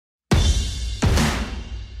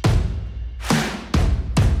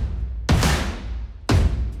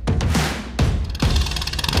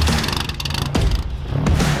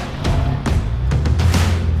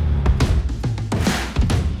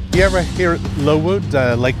you ever here at Lowood,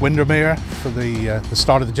 Lake Windermere, for the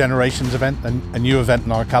start of the Generations event, a new event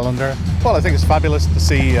in our calendar? Well, I think it's fabulous to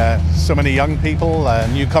see so many young people,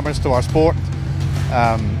 newcomers to our sport.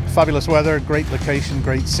 Fabulous weather, great location,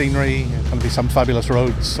 great scenery, going to be some fabulous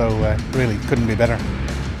roads, so really couldn't be better.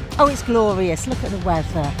 Oh, it's glorious, look at the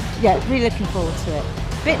weather. Yeah, really looking forward to it.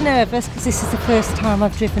 A bit nervous because this is the first time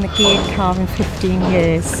I've driven a geared car in 15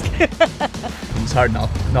 years. It's hard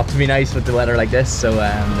not to be nice with the weather like this, so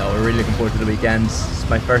no, we're really looking forward to the weekend. It's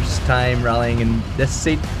my first time rallying in this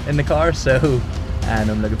seat in the car, so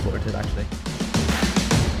I'm looking forward to it actually.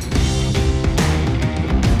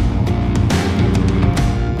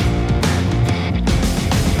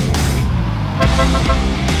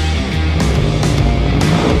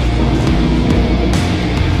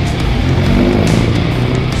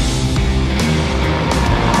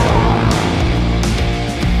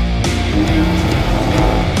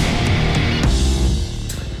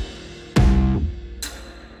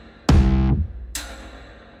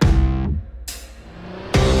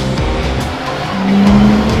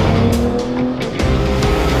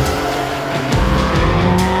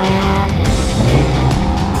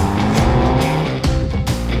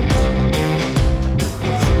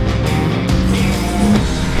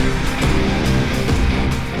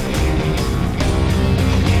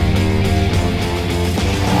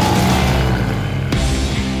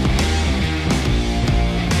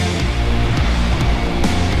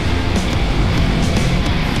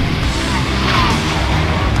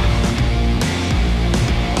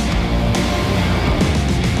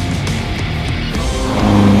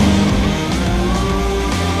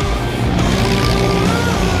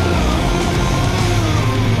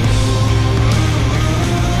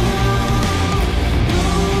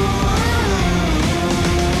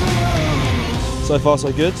 So far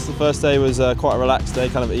so good. The first day was quite a relaxed day,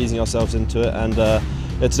 kind of easing ourselves into it, and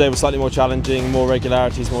today was slightly more challenging, more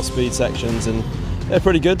regularities, more speed sections, and they're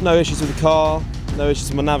pretty good. No issues with the car, no issues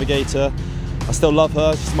with my navigator. I still love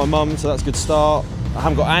her, she's my mum, so that's a good start. I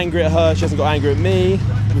haven't got angry at her, she hasn't got angry at me.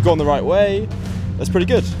 We've gone the right way. That's pretty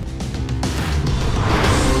good.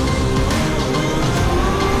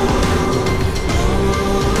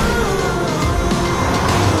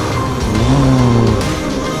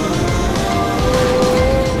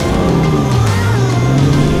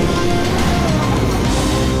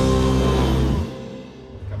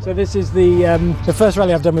 So this is the first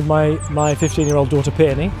rally I've done with my 15-year-old daughter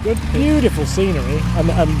Peony. Beautiful scenery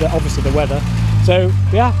and obviously the weather. So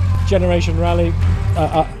yeah, Generation Rally,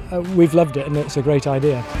 we've loved it and it's a great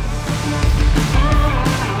idea.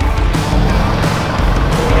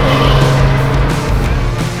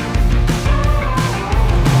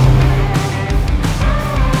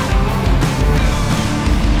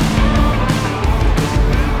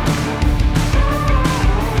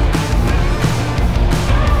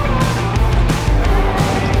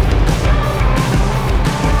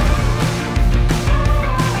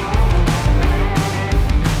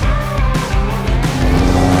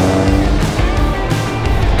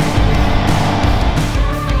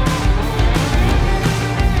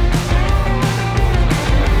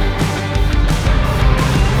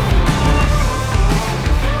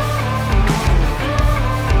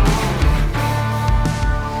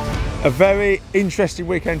 A very interesting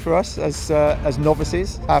weekend for us as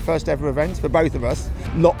novices. Our first ever event for both of us.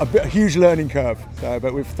 A huge learning curve,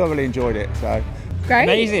 but we've thoroughly enjoyed it. So great.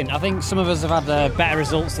 Amazing. I think some of us have had better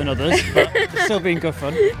results than others, but it's still been good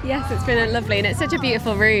fun. Yes, it's been lovely and it's such a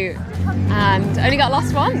beautiful route and only got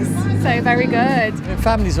lost once, so very good.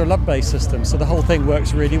 Families are a love-based system, so the whole thing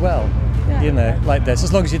works really well. Yeah. You know, like this,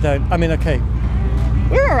 as long as you don't, I mean, okay.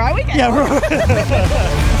 We're all right, we get Yeah, we're all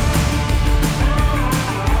right.